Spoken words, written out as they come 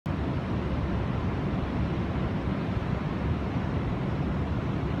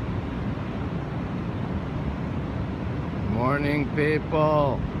Morning,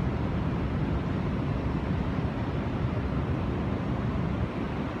 people.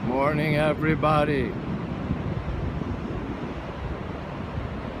 Morning, everybody.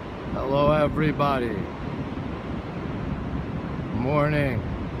 Hello, everybody. Morning.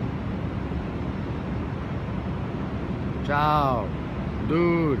 Ciao,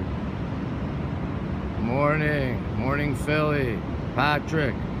 dude. Morning. Morning, Philly.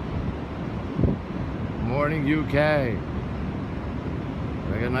 Patrick. Morning, UK.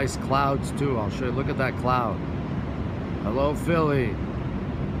 I got nice clouds too. I'll show you. Look at that cloud. Hello, Philly.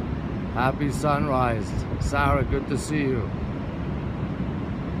 Happy sunrise. Sarah, good to see you.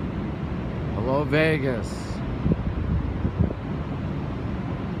 Hello, Vegas.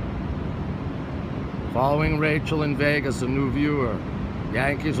 Following Rachel in Vegas, a new viewer.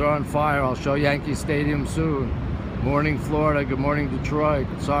 Yankees are on fire. I'll show Yankee Stadium soon. Morning, Florida. Good morning, Detroit.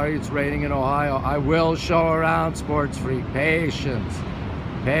 Sorry it's raining in Ohio. I will show around, Sports Freak. Patience.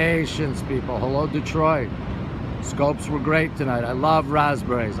 Patience, people. Hello, Detroit. Scopes were great tonight. I love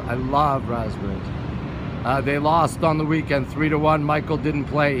raspberries. I love raspberries. They lost on the weekend 3-1. Michael didn't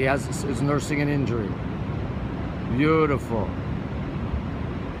play. He is nursing an injury. Beautiful.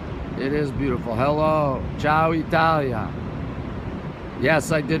 It is beautiful. Hello. Ciao, Italia.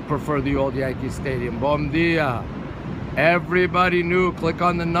 Yes, I did prefer the old Yankee Stadium. Bom dia. Everybody new. Click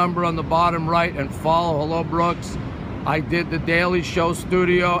on the number on the bottom right and follow. Hello, Brooks. I did the Daily Show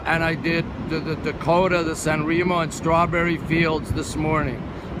studio and I did the Dakota, the San Remo and Strawberry Fields this morning.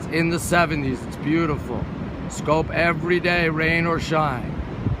 It's in the 70s. It's beautiful. Scope every day, rain or shine.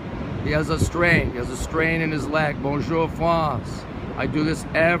 He has a strain. He has a strain in his leg. Bonjour, France. I do this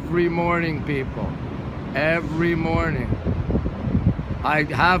every morning, people. Every morning. I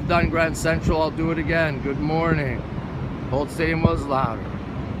have done Grand Central. I'll do it again. Good morning. Old Stadium was louder.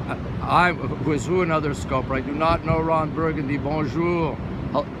 Who another scoper? I do not know Ron Burgundy. Bonjour.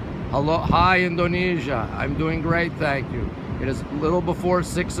 Hello. Hi, Indonesia. I'm doing great, thank you. It is a little before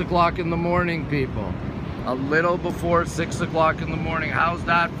 6 o'clock in the morning, people. A little before 6 o'clock in the morning. How's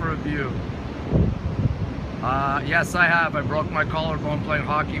that for a view? Yes, I have. I broke my collarbone playing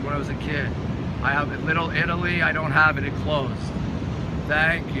hockey when I was a kid. I have Little Italy. I don't have it. It closed.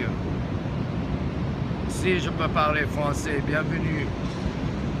 Thank you. Si je peux parler français, bienvenue.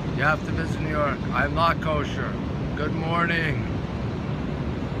 You have to visit New York. I'm not kosher. Good morning.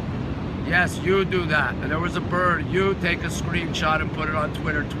 Yes, you do that. And there was a bird. You take a screenshot and put it on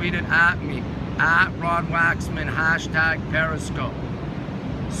Twitter. Tweet it at me. At RonWaxman. Hashtag Periscope.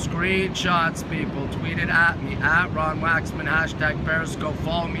 Screenshots, people. Tweet it at me. At RonWaxman. Hashtag Periscope.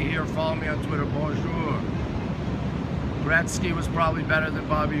 Follow me here. Follow me on Twitter. Bonjour. Gretzky was probably better than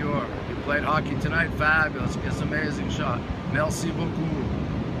Bobby Orr. He played hockey tonight. Fabulous. It's an amazing shot. Merci beaucoup.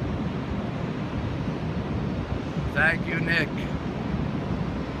 Thank you, Nick.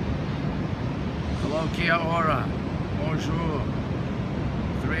 Hello, Kia ora. Bonjour.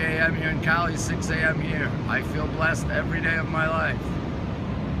 3 a.m. here in Cali, 6 a.m. here. I feel blessed every day of my life.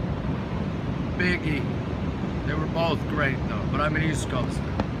 Biggie. They were both great, though, but I'm an East Coaster.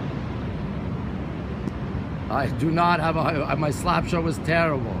 I do not have my slap shot was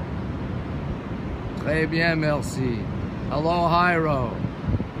terrible. Très bien, merci. Hello, Hyro.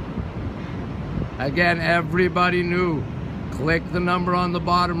 Again, everybody new. Click the number on the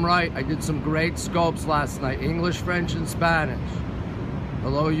bottom right. I did some great scopes last night. English, French, and Spanish.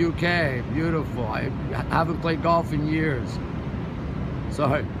 Hello, UK. Beautiful. I haven't played golf in years.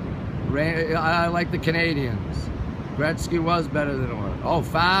 Sorry. I like the Canadians. Gretzky was better than Orr. Oh,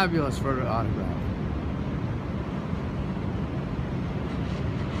 fabulous for the autograph.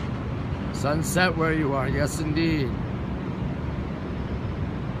 Sunset where you are. Yes, indeed.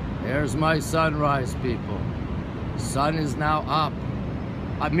 There's my sunrise, people. Sun is now up.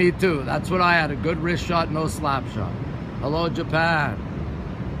 Me too. That's what I had. A good wrist shot, no slap shot. Hello, Japan.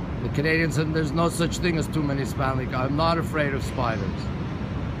 The Canadians, and there's no such thing as too many Stanley Cups. I'm not afraid of spiders.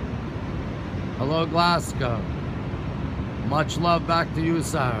 Hello, Glasgow. Much love back to you,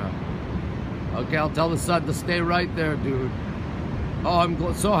 Sarah. Okay, I'll tell the sun to stay right there, dude. Oh,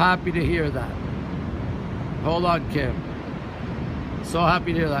 I'm so happy to hear that. Hold on, Kim. So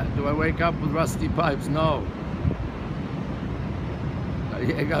happy to hear that. Do I wake up with rusty pipes? No.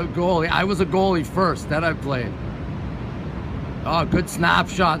 Goalie. I was a goalie first, then I played. Oh, good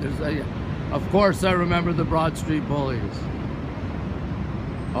snapshot. Of course I remember the Broad Street Bullies.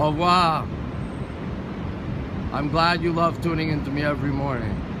 Oh, wow. I'm glad you love tuning into me every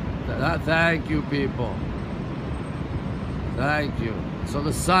morning. Thank you, people. Thank you. So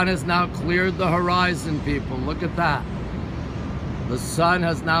the sun has now cleared the horizon, people. Look at that. The sun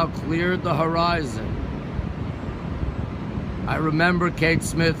has now cleared the horizon. I remember Kate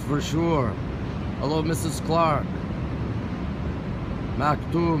Smith for sure. Hello, Mrs. Clark.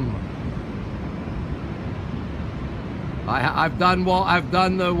 Maktoum. I've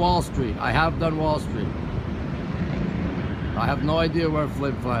done the Wall Street. I have done Wall Street. I have no idea where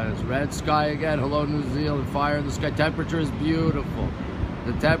Flip Flat is. Red sky again. Hello, New Zealand. Fire in the sky. Temperature is beautiful.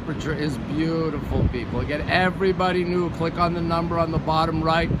 The temperature is beautiful, people. Again, everybody knew. Click on the number on the bottom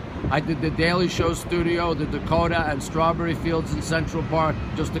right. I did the Daily Show studio, the Dakota and Strawberry Fields in Central Park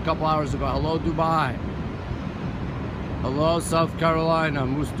just a couple hours ago. Hello, Dubai. Hello, South Carolina.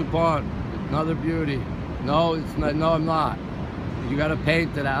 Mustupon. Another beauty. No, it's not. No, I'm not. You got to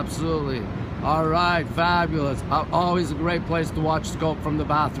paint it, absolutely. All right, fabulous. Always a great place to watch Scope from the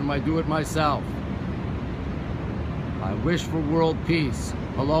bathroom. I do it myself. I wish for world peace.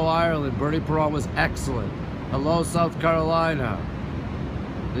 Hello, Ireland. Bernie Perron was excellent. Hello, South Carolina.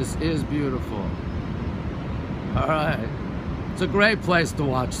 This is beautiful. All right. It's a great place to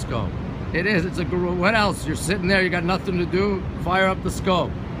watch Scope. It is. It's a. What else? You're sitting there. You got nothing to do. Fire up the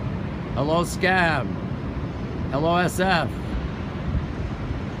Scope. Hello, Scam. Hello, SF.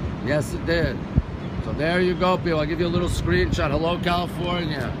 Yes, it did. So there you go, people. I'll give you a little screenshot. Hello,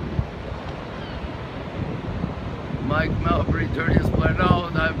 California. Mike Melbury, dirtiest player.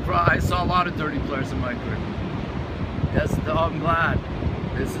 No, I saw a lot of dirty players in my career. Yes, no, I'm glad.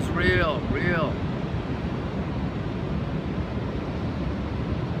 This is real, real.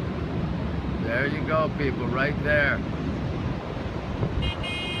 There you go, people, right there.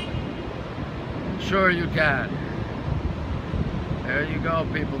 Sure you can. There you go,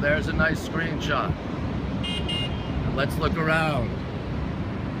 people. There's a nice screenshot. And let's look around.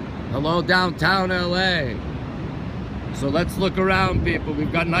 Hello, downtown LA. So let's look around, people.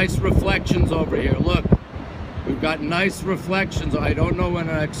 We've got nice reflections over here. Look, we've got nice reflections. I don't know when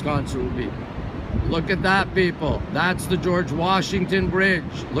our next concert will be. Look at that, people. That's the George Washington Bridge.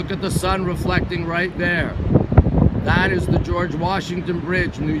 Look at the sun reflecting right there. That is the George Washington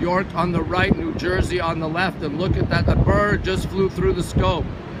Bridge. New York on the right, New Jersey on the left. And look at that. The bird just flew through the Scope.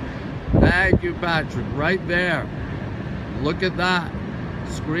 Thank you, Patrick. Right there. Look at that.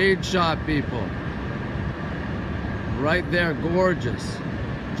 Screenshot, people. Right there. Gorgeous.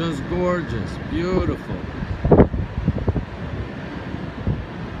 Just gorgeous. Beautiful.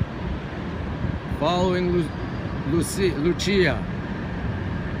 Following Lucia.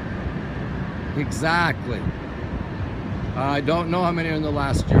 Exactly. I don't know how many are in the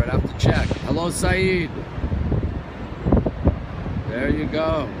last year. I'd have to check. Hello, Saeed. There you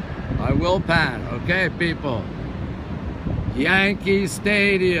go. I will pan. Okay, people. Yankee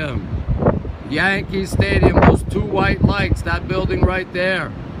Stadium. Yankee Stadium. Those two white lights. That building right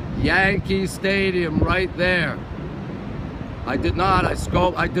there. Yankee Stadium right there. I did not.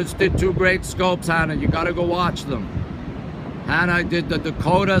 I just did two great scopes, Hannah. You got to go watch them. Hannah, I did the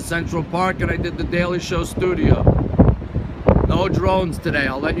Dakota, Central Park, and I did the Daily Show studio. No drones today.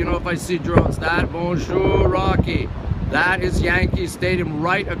 I'll let you know if I see drones. That, bonjour, Rocky. That is Yankee Stadium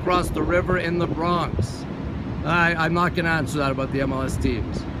right across the river in the Bronx. I'm not going to answer that about the MLS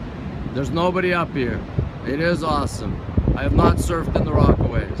teams. There's nobody up here. It is awesome. I have not surfed in the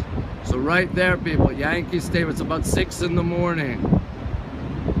Rockaways. So right there, people, Yankee Stadium. It's about 6 in the morning.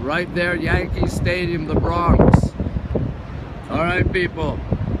 Right there, Yankee Stadium, the Bronx. All right, people.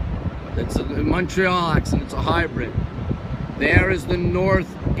 It's a Montreal accent. It's a hybrid. There is the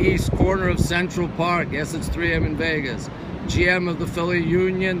northeast corner of Central Park. Yes, it's 3 a.m. in Vegas. GM of the Philly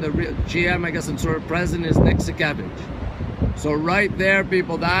Union, the GM, I guess, and sort of president is Nick Sikevich. So right there,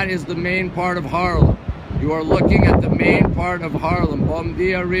 people, that is the main part of Harlem. You are looking at the main part of Harlem. Bom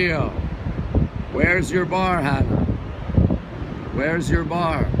dia, Rio. Where's your bar, Hannah? Where's your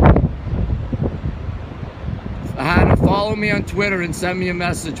bar? Hannah, follow me on Twitter and send me a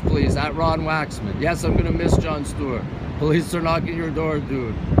message, please, at RonWaxman. Yes, I'm going to miss Jon Stewart. Police are knocking your door,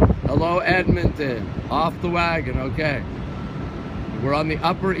 dude. Hello, Edmonton. Off the wagon, okay. We're on the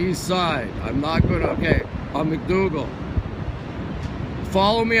Upper East Side. I'm not going to, okay. On McDougal.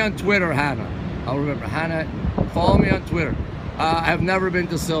 Follow me on Twitter, Hannah. I'll remember. Hannah, follow me on Twitter. I've never been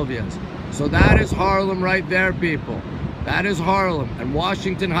to Sylvia's. So that is Harlem right there, people. That is Harlem. And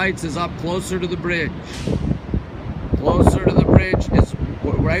Washington Heights is up closer to the bridge. Closer to the bridge is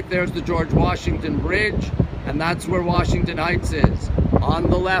right there's the George Washington Bridge. And that's where Washington Heights is. On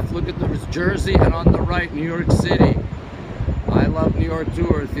the left, look at there's Jersey, and on the right, New York City. I love New York too,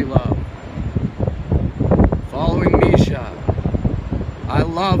 Earthy Love. Following Misha. I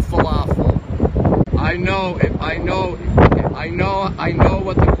love falafel. I know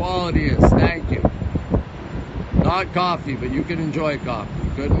what the quality is. Thank you. Not coffee, but you can enjoy coffee.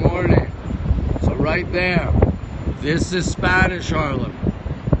 Good morning. So right there. This is Spanish Harlem.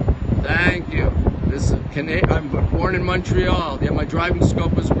 Thank you. This is I'm born in Montreal. Yeah, my driving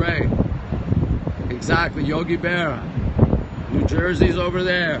scope was great. Exactly, Yogi Berra. New Jersey's over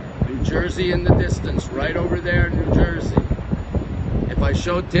there. New Jersey in the distance, right over there, New Jersey. If I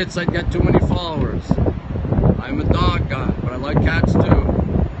showed tits, I'd get too many followers. I'm a dog guy, but I like cats too.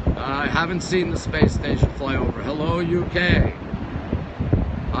 I haven't seen the space station fly over. Hello, UK.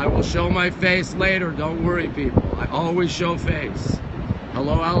 I will show my face later, don't worry, people. I always show face.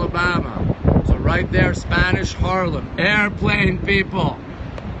 Hello, Alabama. So right there, Spanish Harlem. Airplane, people.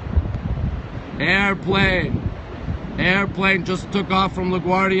 Airplane. Airplane just took off from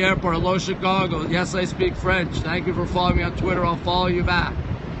LaGuardia Airport. Hello, Chicago. Yes, I speak French. Thank you for following me on Twitter. I'll follow you back.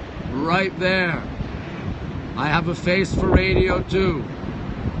 Right there. I have a face for radio, too.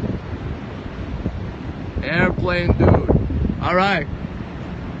 Airplane, dude. All right.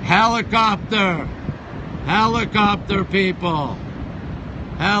 Helicopter. Helicopter, people.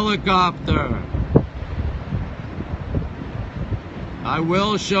 Helicopter. I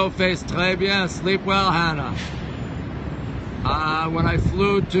will show face. Très bien. Sleep well, Hannah. When I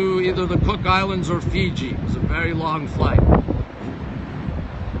flew to either the Cook Islands or Fiji. It was a very long flight.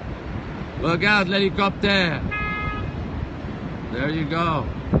 Regarde l'hélicoptère. There you go.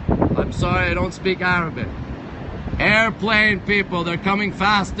 I'm sorry, I don't speak Arabic. Airplane, people. They're coming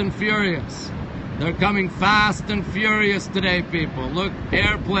fast and furious. They're coming fast and furious today, people. Look,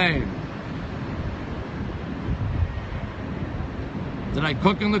 airplane. Did I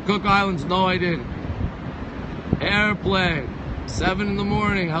cook in the Cook Islands? No, I didn't. Airplane. 7 in the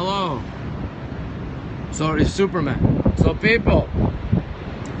morning. Hello. Sorry, Superman. So, people,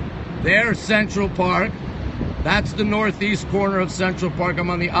 there's Central Park. That's the northeast corner of Central Park. I'm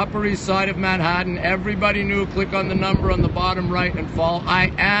on the Upper East Side of Manhattan. Everybody knew. Click on the number on the bottom right and follow.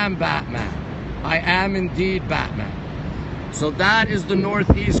 I am Batman. I am indeed Batman. So that is the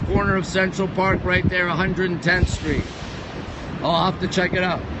northeast corner of Central Park right there, 110th Street. I'll have to check it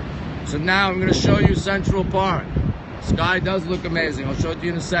out. So now I'm going to show you Central Park. Sky does look amazing. I'll show it to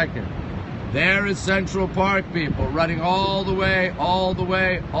you in a second. There is Central Park, people, running all the way, all the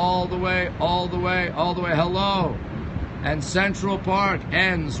way, all the way, all the way, all the way. Hello. And Central Park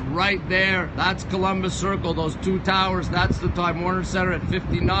ends right there. That's Columbus Circle, those two towers. That's the Time Warner Center at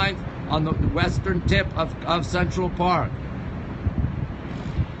 59th on the western tip of Central Park.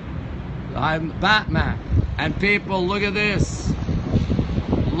 I'm Batman. And people, look at this.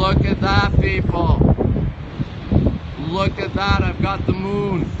 Look at that, people. Look at that. I've got the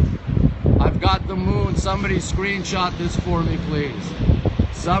moon. I've got the moon. Somebody screenshot this for me, please.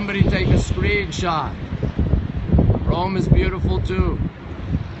 Somebody take a screenshot. Rome is beautiful too.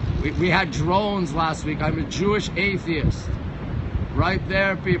 We had drones last week. I'm a Jewish atheist. Right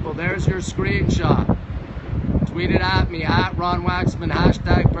there, people. There's your screenshot. Tweet it at me, at RonWaxman,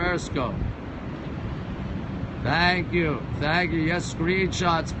 hashtag Periscope. Thank you. Thank you. Yes,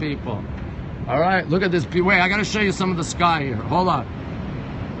 screenshots, people. All right, look at this. Wait, I got to show you some of the sky here. Hold on.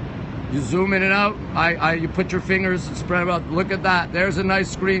 You zoom in and out. You put your fingers and spread out. Look at that. There's a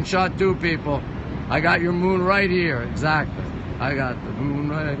nice screenshot too, people. I got your moon right here. Exactly. I got the moon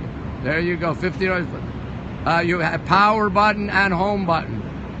right here. There you go. 50. You have power button and home button.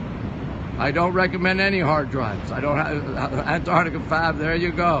 I don't recommend any hard drives. I don't have Antarctica Fab. There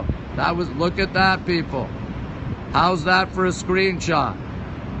you go. That was. Look at that, people. How's that for a screenshot?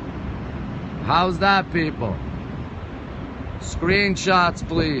 How's that, people? Screenshots,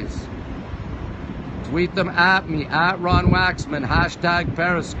 please. Tweet them at me, at RonWaxman, hashtag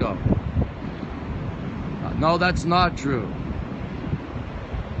Periscope. No, that's not true.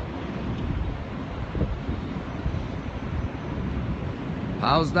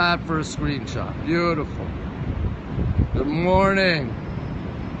 How's that for a screenshot? Beautiful. Good morning.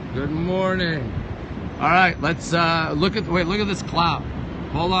 Good morning. All right, let's look at this cloud.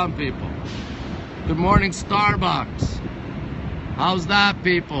 Hold on, people. Good morning, Starbucks. How's that,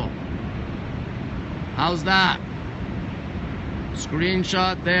 people? How's that?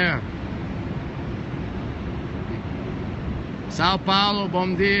 Screenshot there. Sao Paulo,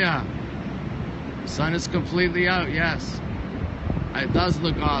 bom dia. Sun is completely out, yes. It does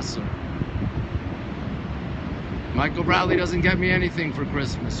look awesome. Michael Bradley doesn't get me anything for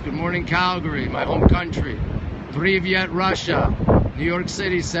Christmas. Good morning, Calgary, my home country. Privyet, Russia. New York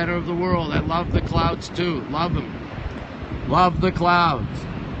City, center of the world. I love the clouds too. Love them. Love the clouds.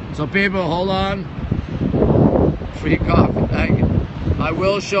 So people, hold on. Free coffee, thank you. I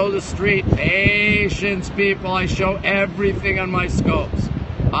will show the street. Patience, people. I show everything on my scopes.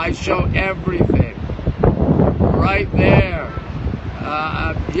 I show everything. Right there.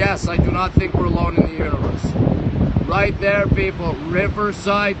 Yes, I do not think we're alone in the universe. Right there, people,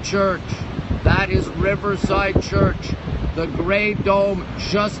 Riverside Church. That is Riverside Church. The gray dome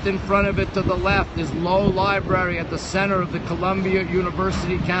just in front of it to the left is Low Library at the center of the Columbia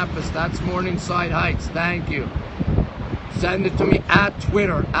University campus. That's Morningside Heights. Thank you. Send it to me at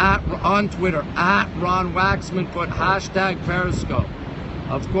Twitter, on Twitter, at RonWaxman. Put hashtag Periscope.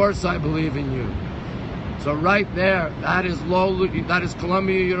 Of course I believe in you. So right there, that is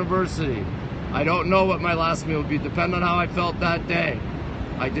Columbia University. I don't know what my last meal would be, depending on how I felt that day.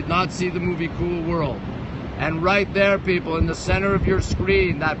 I did not see the movie Cool World. And right there, people, in the center of your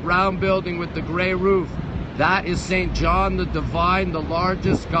screen, that brown building with the gray roof, that is St. John the Divine, the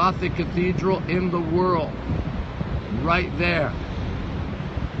largest Gothic cathedral in the world. Right there.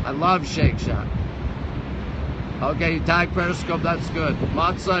 I love Shake Shack. Okay, you tag Periscope, that's good.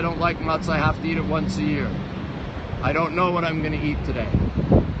 Matzah, I don't like matzah. I have to eat it once a year. I don't know what I'm going to eat today.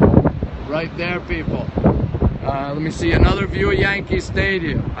 Right there, people. Let me see, another view of Yankee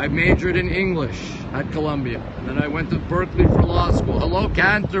Stadium. I majored in English at Columbia. And then I went to Berkeley for law school. Hello,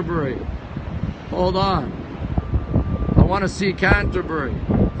 Canterbury. Hold on. I want to see Canterbury.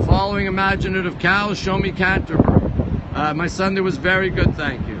 Following imaginative cows, show me Canterbury. My Sunday was very good,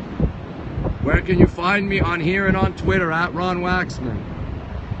 thank you. Where can you find me? On here and on Twitter, at RonWaxman.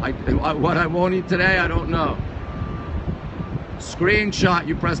 What I won't eat today, I don't know. Screenshot,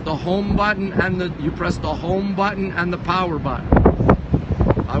 you press the home button and the power button.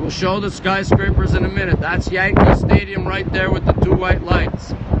 I will show the skyscrapers in a minute. That's Yankee Stadium right there with the two white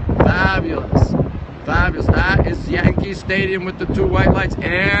lights. Fabulous. Fabulous. That is Yankee Stadium with the two white lights.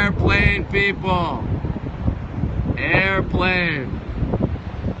 Airplane, people. Airplane.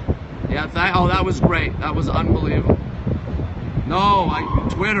 Yeah, that was great. That was unbelievable. No,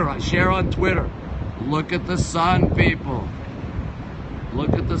 Twitter. I share on Twitter. Look at the sun, people.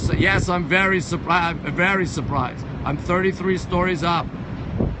 Look at the sun. Yes, I'm very surprised. Very surprised. I'm 33 stories up.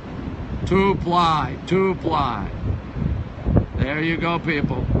 Two-ply. There you go,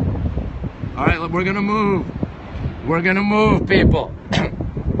 people. All right, we're gonna move. We're gonna move, people.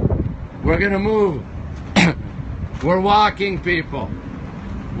 We're gonna move. We're walking, people.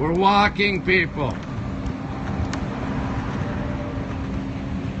 We're walking, people.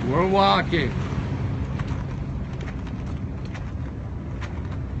 We're walking.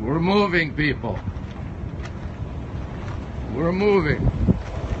 We're moving, people. We're moving.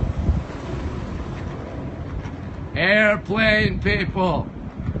 Airplane, people.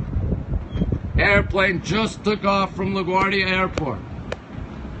 Airplane just took off from LaGuardia Airport.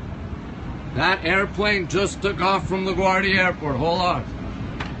 That airplane just took off from LaGuardia Airport. Hold on.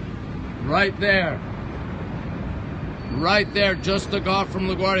 Right there. Right there, just took off from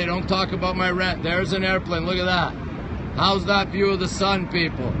LaGuardia. Don't talk about my rent. There's an airplane. Look at that. How's that view of the sun,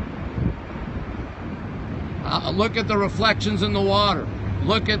 people? Look at the reflections in the water.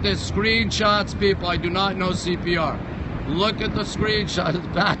 Look at the screenshots, people. I do not know CPR. Look at the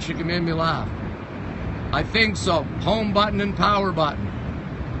screenshots. Patrick, it made me laugh. I think so. Home button and power button.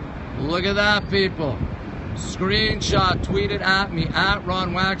 Look at that, people. Screenshot, tweet it at me, at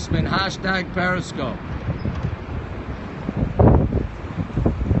RonWaxman, hashtag Periscope.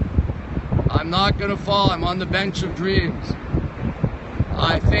 I'm not going to fall. I'm on the bench of dreams.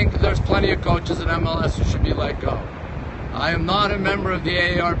 I think there's plenty of coaches in MLS who should be let go. I am not a member of the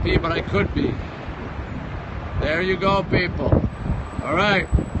AARP, but I could be. There you go, people. All right.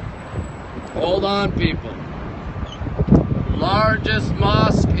 Hold on, people. Largest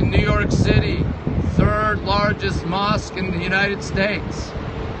mosque in New York City. Third largest mosque in the United States.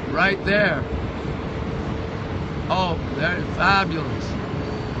 Right there. Oh, they're fabulous.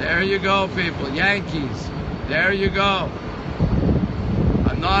 There you go, people. Yankees. There you go.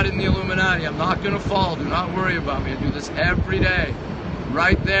 I'm not in the Illuminati. I'm not going to fall. Do not worry about me. I do this every day.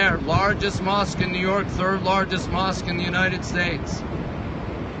 Right there. Largest mosque in New York. Third largest mosque in the United States.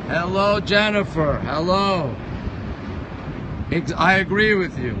 Hello, Jennifer. Hello. I agree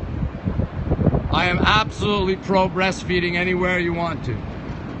with you. I am absolutely pro breastfeeding anywhere you want to.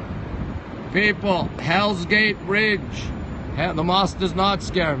 People, Hell's Gate Bridge. The mosque does not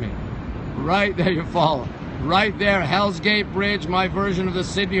scare me. Right there, you follow. Right there, Hell's Gate Bridge, my version of the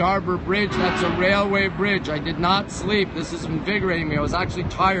Sydney Harbor Bridge. That's a railway bridge. I did not sleep. This is invigorating me. I was actually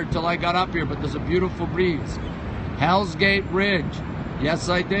tired till I got up here, but there's a beautiful breeze. Hell's Gate Bridge. Yes,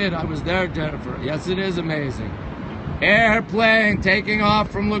 I did. I was there, Jennifer. Yes, it is amazing. Airplane taking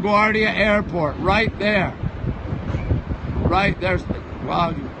off from LaGuardia Airport. Right there. Right there.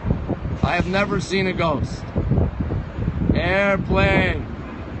 Wow. I have never seen a ghost. Airplane.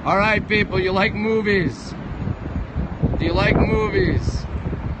 All right, people, you like movies? Do you like movies?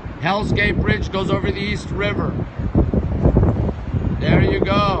 Hell's Gate Bridge goes over the East River. There you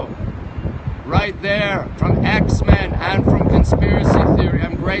go. Right there, from X-Men and from Conspiracy Theory.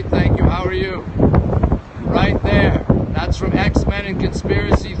 I'm great, thank you. How are you? Right there. That's from X-Men and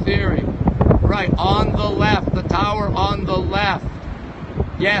Conspiracy Theory. Right, on the left, the tower on the left.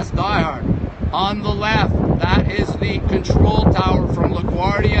 Yes, diehard. On the left, that is the control tower from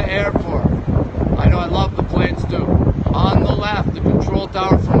LaGuardia Airport. I know, I love the planes too. On the left, the control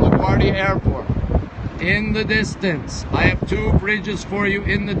tower from LaGuardia Airport. In the distance, I have two bridges for you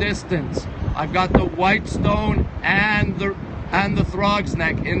in the distance. I've got the Whitestone and the Throg's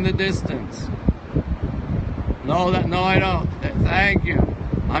Neck in the distance. No, I don't. Thank you.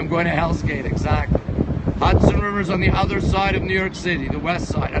 I'm going to Hell's Gate, exactly. Hudson River's on the other side of New York City, the west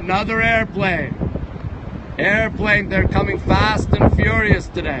side. Another airplane. Airplane, they're coming fast and furious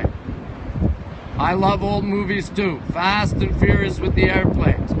today. I love old movies too. Fast and furious with the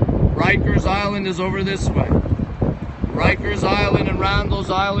airplanes. Rikers Island is over this way. Rikers Island and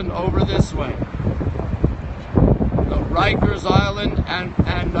Randall's Island over this way. Rikers Island and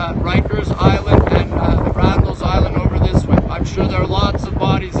Rikers Island and Randall's Island over this way. I'm sure there are lots of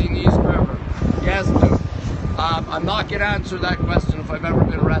bodies in the East River. Yes, dude. I'm not going to answer that question if I've ever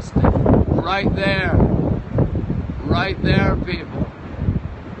been arrested. Right there. Right there, people.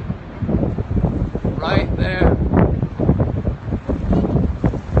 Right there.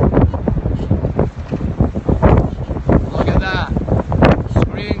 Look at that.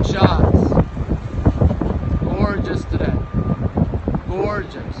 Screenshots. Gorgeous today.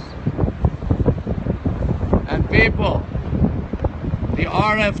 Gorgeous. And people, the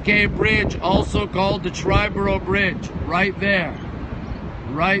RFK Bridge, also called the Triborough Bridge, right there.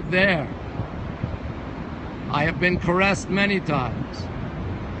 Right there. I have been caressed many times.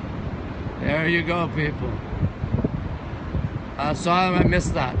 There you go, people. Sorry I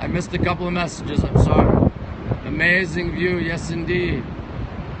missed that. I missed a couple of messages, I'm sorry. Amazing view, yes indeed.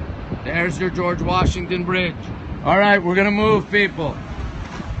 There's your George Washington Bridge. All right, we're gonna move, people.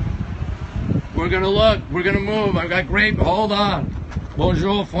 We're gonna look, we're gonna move. I've got great, hold on.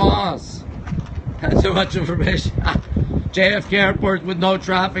 Bonjour, France. That's too much information. JFK Airport with no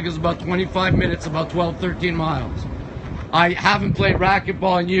traffic is about 25 minutes, about 12, 13 miles. I haven't played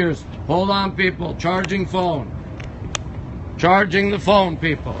racquetball in years. Hold on, people. Charging phone. Charging the phone,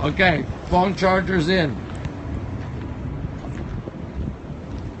 people. Okay, phone charger's in.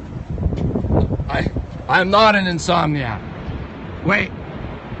 I'm not an insomniac. Wait.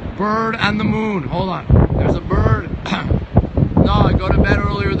 Bird and the moon. Hold on. There's a bird. No, I go to bed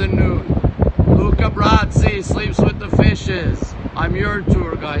earlier than noon. Luca Brazzi sleeps with the fishes. I'm your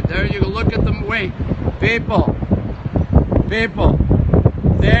tour guide. There you go. Look at them. Wait. People. People.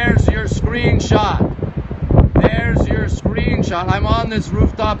 There's your screenshot. There's your screenshot. I'm on this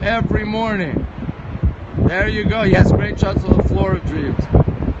rooftop every morning. There you go. Yes, great shots of the floor of dreams.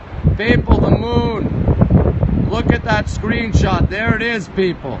 People, the moon. Look at that screenshot. There it is,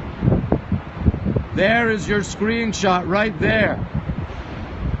 people. There is your screenshot right there.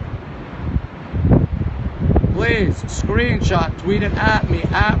 Please, screenshot, tweet it at me,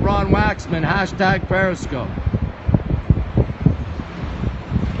 at RonWaxman, hashtag Periscope.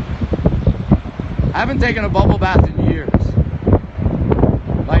 I haven't taken a bubble bath in years.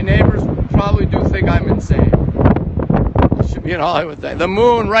 My neighbors probably do think I'm insane. I should be in Hollywood. The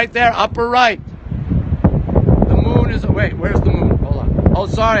moon right there, upper right. The moon is, wait, where's the moon? Hold on. Oh,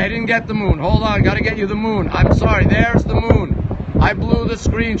 sorry, I didn't get the moon. Hold on, gotta get you the moon. I'm sorry, there's the moon. I blew the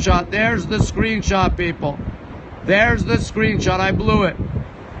screenshot. There's the screenshot, people. There's the screenshot. I blew it.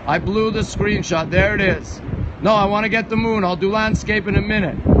 I blew the screenshot. There it is. No, I want to get the moon. I'll do landscape in a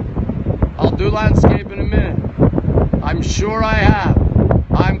minute. I'll do landscape in a minute. I'm sure I have.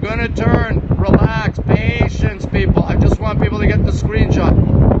 I'm going to turn. Relax. Patience, people. I just want people to get the screenshot.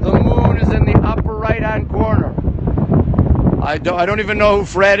 The moon is in the upper right-hand corner. I don't even know who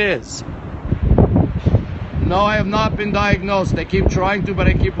Fred is. No, I have not been diagnosed. They keep trying to, but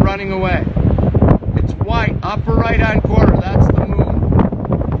I keep running away. It's white, upper right-hand corner. That's the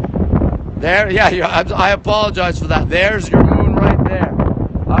moon. There, yeah, I apologize for that. There's your moon right there.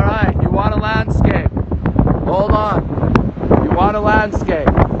 All right, you want a landscape? Hold on. You want a landscape?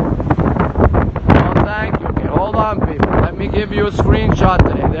 Oh, thank you. Okay, hold on, people. Let me give you a screenshot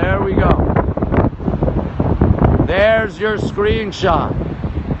today. There we go. There's your screenshot.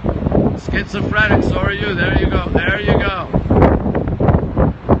 Schizophrenic, so are you. There you go. There you go.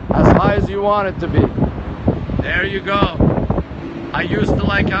 As high as you want it to be. There you go. I used to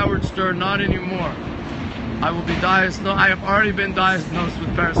like Howard Stern, not anymore. I will be diagnosed. I have already been diagnosed with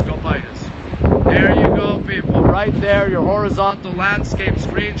periscopitis. There you go, people. Right there, your horizontal landscape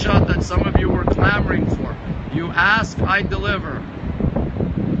screenshot that some of you were clamoring for. You ask, I deliver.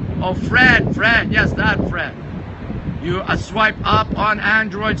 Oh, Fred, yes, that Fred. You swipe up on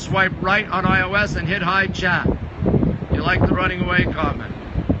Android, swipe right on iOS, and hit hide chat. You like the running away comment.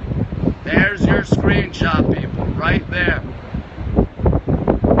 There's your screenshot, people, right there.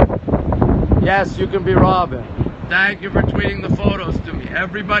 Yes, you can be Robin. Thank you for tweeting the photos to me.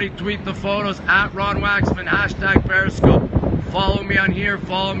 Everybody tweet the photos at RonWaxman, hashtag Periscope. Follow me on here,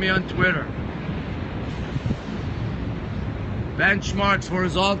 follow me on Twitter. Benchmarks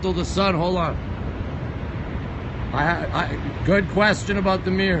horizontal to sun, hold on. Good question about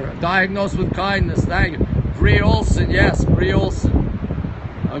the mirror. Diagnosed with kindness, thank you. Bree Olson, yes, Bree Olson.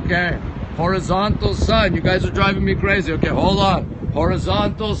 Okay, horizontal sun, you guys are driving me crazy. Okay, hold on.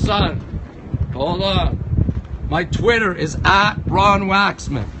 Horizontal sun, hold on. My Twitter is at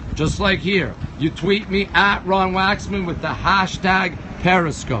RonWaxman, just like here. You tweet me at RonWaxman with the hashtag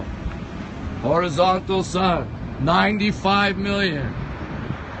Periscope. Horizontal sun, 95 million.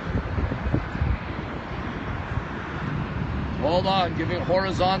 Hold on, give me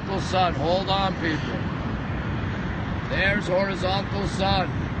horizontal sun. Hold on, people. There's horizontal sun.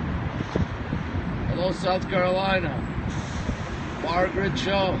 Hello, South Carolina. Margaret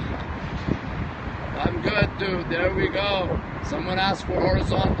Show. I'm good, dude. There we go. Someone asked for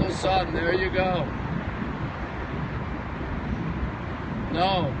horizontal sun. There you go.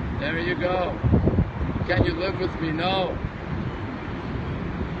 No. There you go. Can you live with me? No.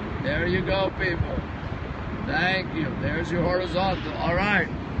 There you go, people. Thank you. There's your horizontal. All right.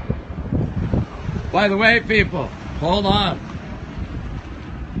 By the way, people, hold on.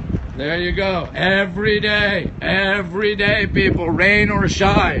 There you go. Every day, people, rain or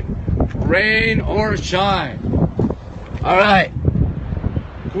shine. Rain or shine. All right.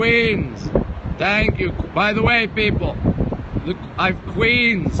 Queens. Thank you. By the way, people,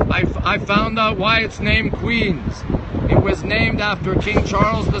 Queens. I found out why it's named Queens. It was named after King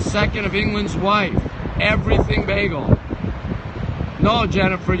Charles II of England's wife. Everything bagel. No,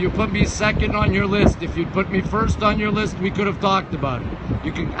 Jennifer, you put me second on your list. If you'd put me first on your list, we could have talked about it.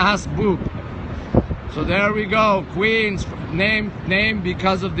 You can ask Boop. So there we go. Queens, name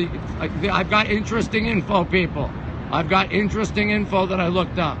because of the... I've got interesting info, people. I've got interesting info that I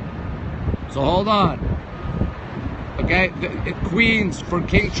looked up. So hold on. Okay, Queens for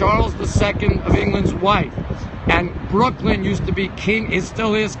King Charles II of England's wife. And Brooklyn used to be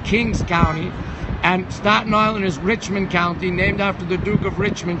still is Kings County. And Staten Island is Richmond County, named after the Duke of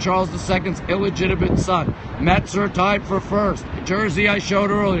Richmond, Charles II's illegitimate son. Mets are tied for first. Jersey I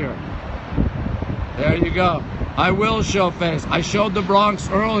showed earlier. There you go. I will show face. I showed the Bronx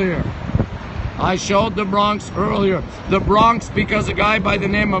earlier. The Bronx because a guy by the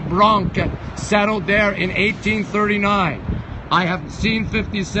name of Bronk settled there in 1839. I have seen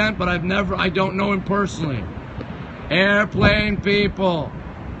 50 Cent, but I don't know him personally. Airplane people.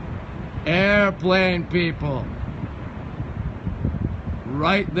 Airplane people.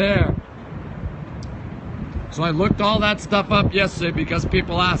 Right there. So I looked all that stuff up yesterday because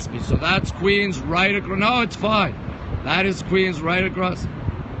people asked me. So that's Queens right across. No, it's fine. That is Queens right across.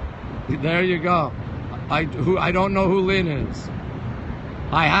 There you go. I don't know who Lynn is.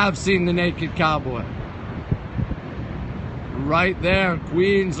 I have seen the Naked Cowboy. Right there,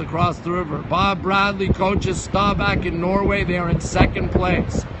 Queens across the river. Bob Bradley coaches Stabæk in Norway. They are in second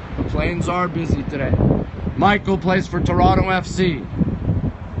place. The planes are busy today. Michael plays for Toronto FC.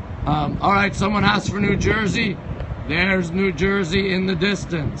 All right, someone asked for New Jersey. There's New Jersey in the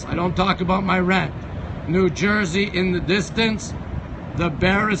distance. I don't talk about my rent. New Jersey in the distance. The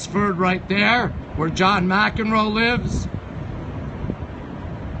Beresford right there, where John McEnroe lives.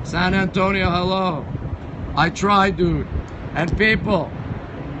 San Antonio, hello. I tried, dude. And people,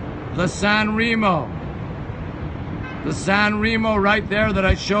 the San Remo. The San Remo right there that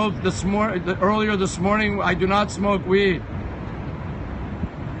I showed earlier this morning. I do not smoke weed.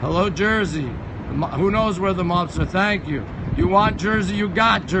 Hello, Jersey. Who knows where the mobs are? Thank you. You want Jersey? You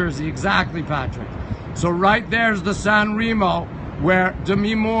got Jersey. Exactly, Patrick. So right there's the San Remo, where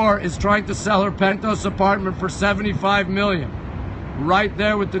Demi Moore is trying to sell her penthouse apartment for $75 million. Right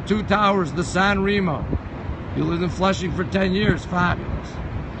there with the two towers, the San Remo. You lived in Flushing for 10 years. Fabulous.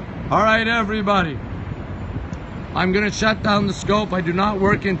 All right, everybody. I'm going to shut down the scope. I do not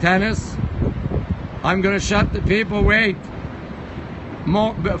work in tennis. I'm going to shut the people. Wait.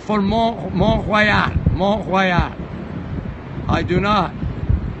 For Mont Royal. I do not.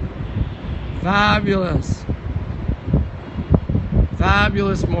 Fabulous.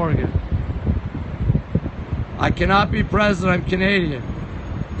 Fabulous, Morgan. I cannot be president. I'm Canadian.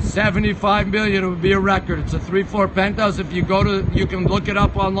 75 million, it would be a record. It's a 3-floor penthouse. If you go to, you can look it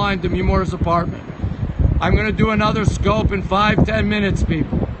up online, Demi Moore's apartment. I'm going to do another scope in 5-10 minutes,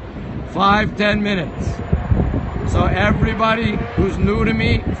 people. 5-10 minutes. So everybody who's new to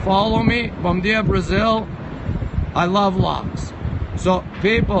me, follow me. Bom dia, Brazil. I love locks. So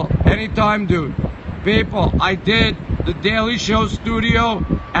people, anytime, dude. People, I did the Daily Show studio,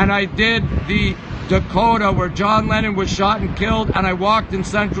 and I did the Dakota where John Lennon was shot and killed, and I walked in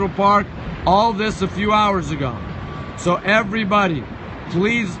Central Park. All this a few hours ago. So everybody,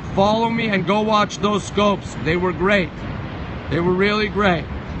 please follow me and go watch those scopes. They were great. They were really great.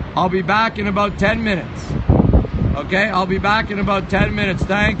 I'll be back in about 10 minutes. Okay, I'll be back in about 10 minutes.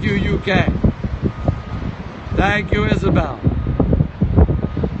 Thank you, UK. Thank you, Isabel.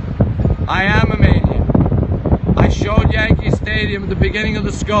 I am a maniac. I showed Yankee Stadium at the beginning of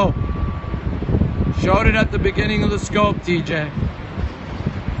the scope. Showed it at the beginning of the scope, TJ.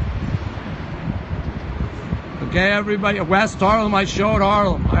 Okay, everybody. West Harlem, I showed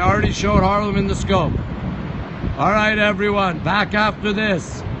Harlem. I already showed Harlem in the scope. All right, everyone. Back after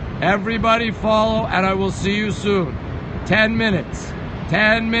this. Everybody follow, and I will see you soon. 10 minutes.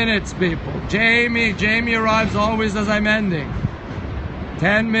 10 minutes, people. Jamie arrives always as I'm ending.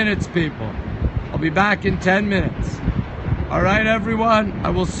 10 minutes, people. I'll be back in 10 minutes. All right, everyone.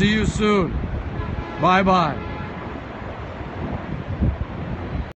 I will see you soon. Bye-bye.